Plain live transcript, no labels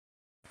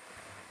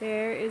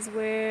There is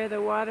where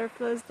the water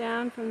flows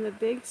down from the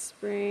big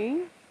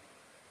spring.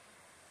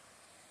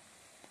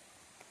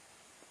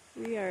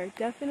 We are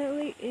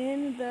definitely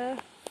in the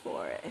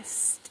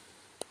forest.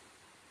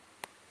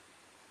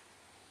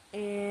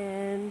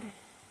 And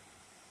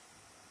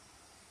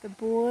the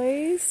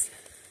boys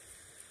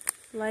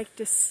like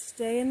to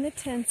stay in the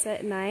tents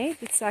at night.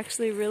 It's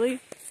actually really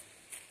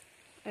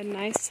a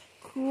nice,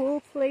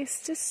 cool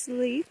place to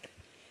sleep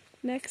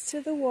next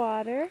to the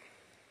water.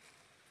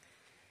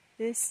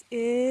 This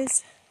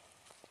is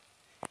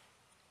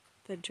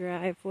the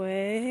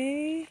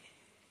driveway.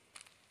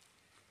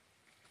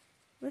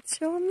 Let's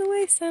show them the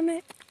way,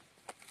 Summit.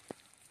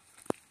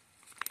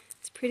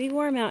 It's pretty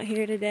warm out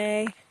here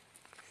today.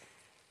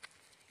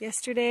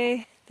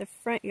 Yesterday, the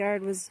front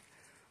yard was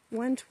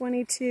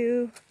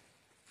 122,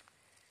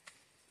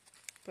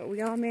 but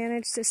we all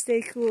managed to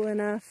stay cool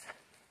enough.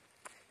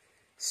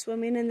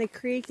 Swimming in the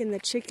creek and the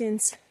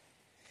chickens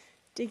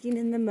digging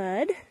in the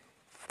mud.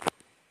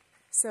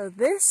 So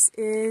this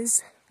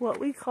is what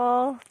we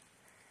call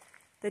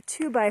the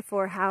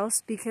 2x4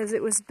 house because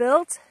it was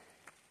built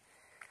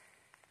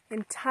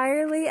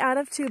entirely out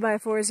of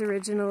 2x4s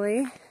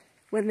originally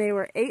when they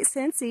were 8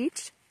 cents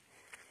each.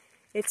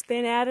 It's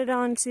been added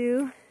on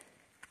to.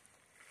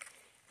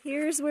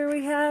 Here's where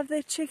we have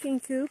the chicken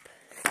coop.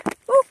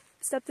 Oh,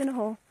 stepped in a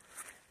hole.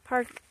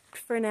 Parked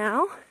for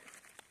now.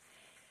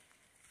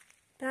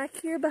 Back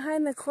here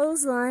behind the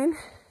clothesline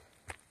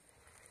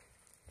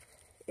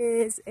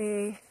is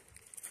a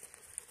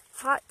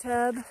hot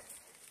tub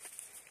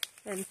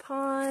and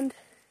pond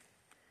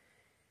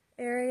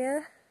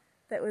area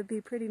that would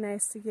be pretty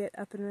nice to get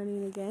up and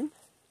running again.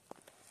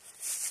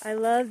 I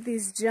love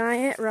these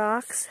giant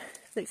rocks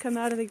that come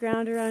out of the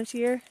ground around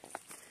here.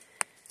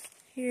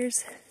 We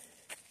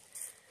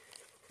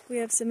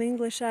have some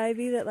English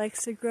ivy that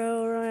likes to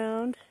grow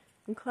around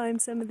and climb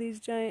some of these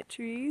giant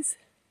trees.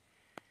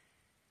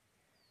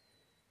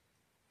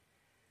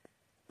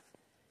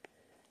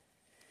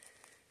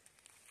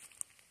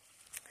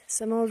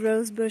 Some old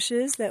rose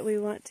bushes that we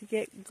want to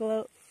get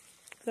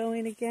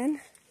going again.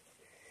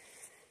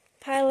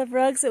 Pile of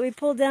rugs that we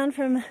pulled down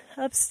from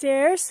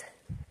upstairs.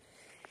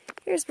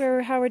 Here's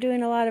how we're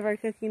doing a lot of our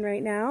cooking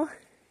right now.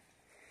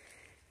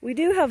 We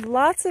do have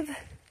lots of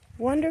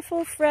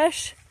wonderful,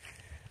 fresh,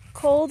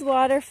 cold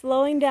water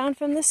flowing down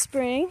from the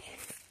spring.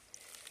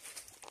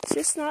 It's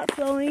just not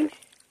flowing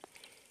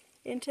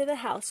into the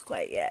house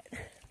quite yet,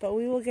 but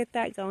we will get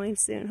that going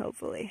soon,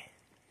 hopefully.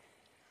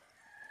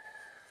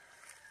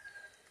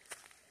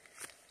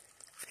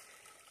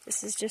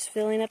 This is just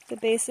filling up the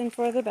basin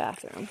for the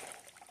bathroom.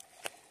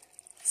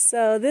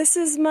 So this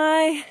is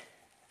my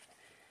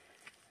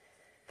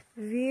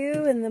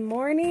view in the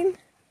morning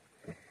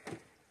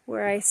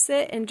where I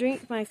sit and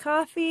drink my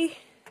coffee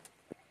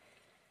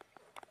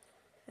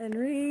and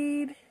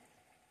read.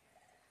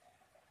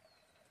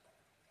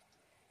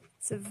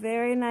 It's a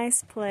very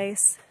nice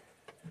place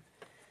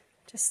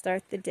to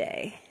start the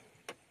day.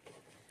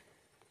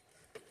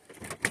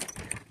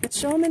 Let's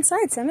show them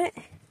inside, Summit.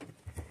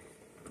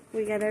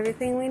 We got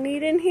everything we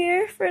need in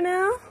here for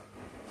now.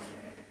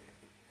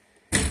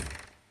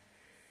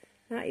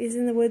 Not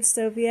using the wood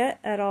stove yet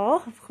at all,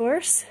 of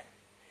course.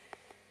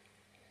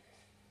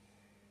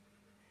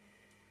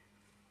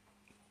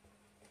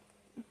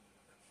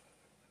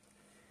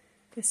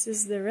 This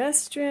is the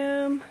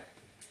restroom.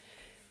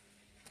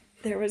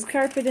 There was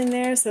carpet in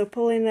there, so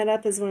pulling that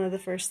up is one of the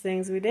first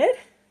things we did.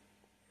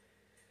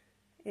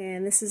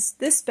 And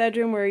this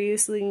bedroom we're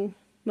using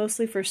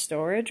mostly for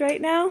storage right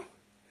now.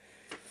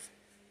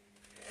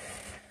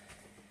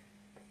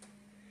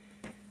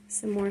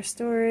 Some more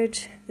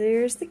storage.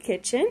 There's the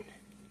kitchen.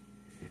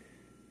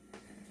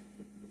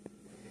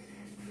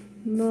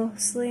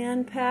 Mostly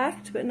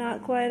unpacked, but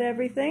not quite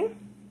everything.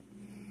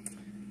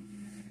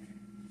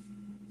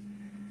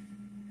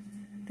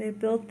 They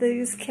built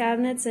these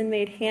cabinets and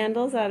made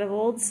handles out of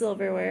old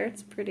silverware.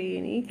 It's pretty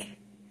unique.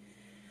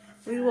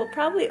 We will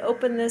probably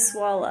open this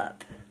wall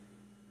up.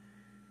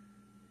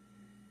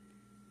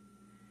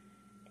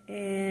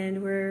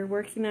 And we're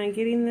working on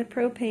getting the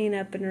propane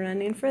up and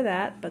running for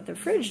that, but the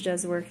fridge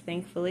does work,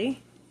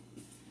 thankfully.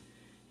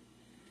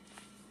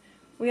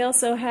 We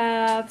also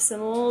have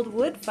some old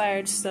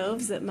wood-fired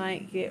stoves that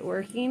might get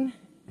working.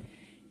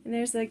 And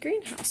there's a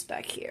greenhouse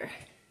back here.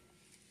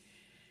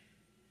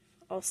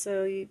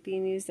 Also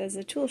being used as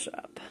a tool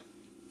shop.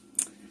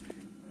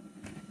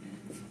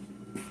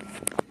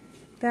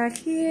 Back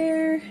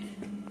here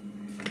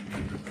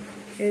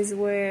is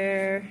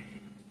where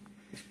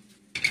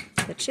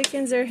the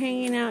chickens are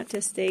hanging out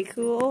to stay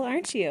cool,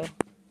 aren't you?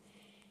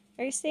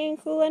 Are you staying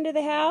cool under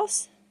the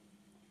house?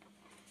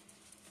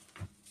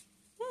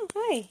 Oh,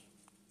 hi.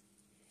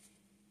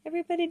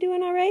 Everybody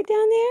doing all right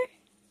down there?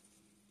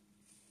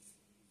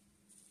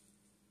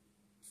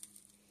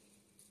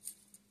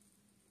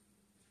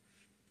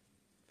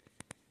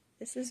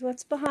 This is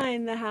what's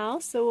behind the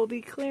house, so we'll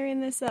be clearing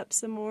this up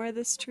some more.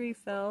 This tree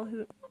fell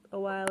a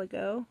while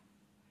ago.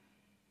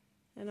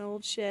 An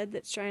old shed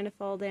that's trying to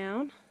fall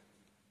down.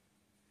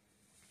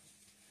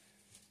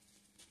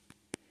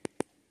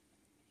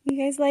 You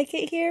guys like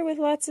it here with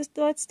lots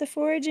to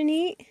forage and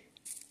eat?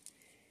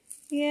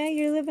 Yeah,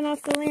 you're living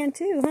off the land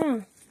too, huh?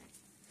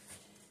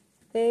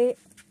 They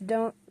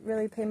don't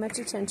really pay much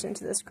attention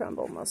to this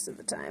crumble most of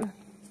the time.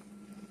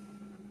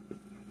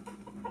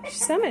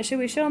 Summit, should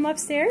we show them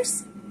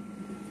upstairs?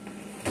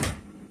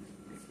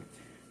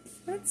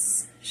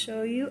 Let's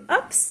show you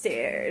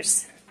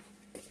upstairs.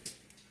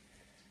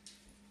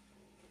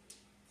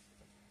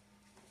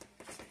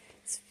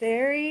 It's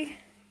very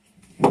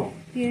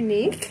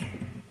unique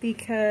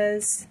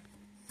because,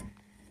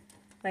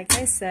 like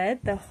I said,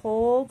 the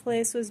whole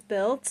place was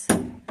built out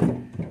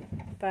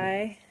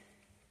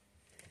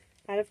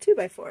of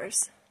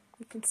 2x4s.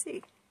 You can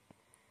see.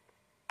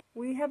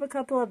 We have a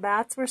couple of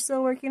bats we're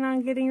still working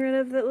on getting rid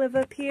of that live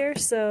up here,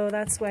 so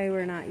that's why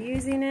we're not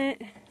using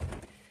it.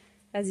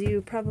 As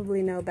you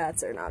probably know,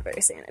 bats are not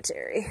very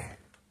sanitary.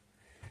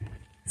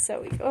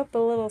 So we go up a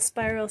little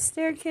spiral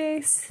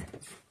staircase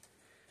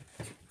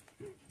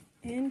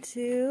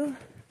into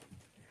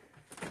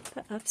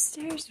the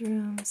upstairs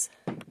rooms.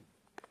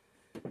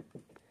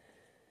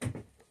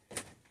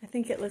 I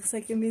think it looks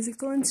like a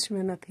musical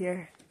instrument up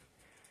here.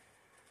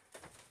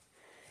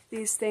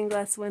 These stained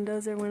glass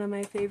windows are one of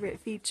my favorite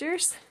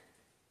features.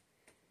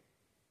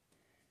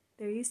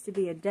 There used to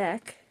be a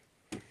deck,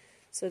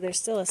 so there's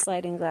still a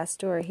sliding glass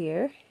door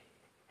here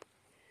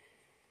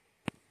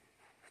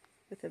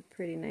with a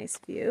pretty nice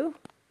view.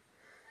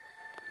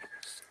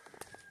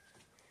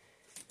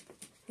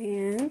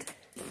 And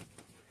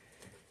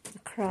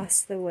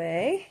across the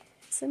way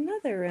is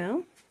another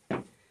room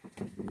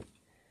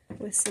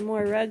with some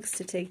more rugs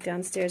to take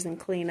downstairs and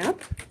clean up.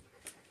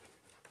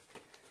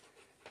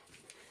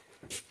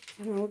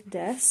 An old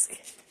desk.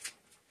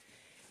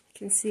 You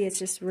can see it's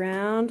just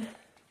round.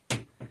 The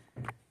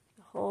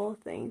whole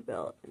thing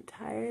built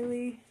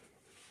entirely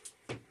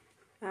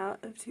out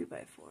of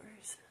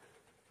 2x4s.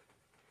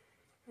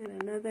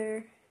 And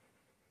another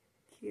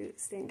cute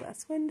stained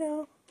glass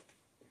window.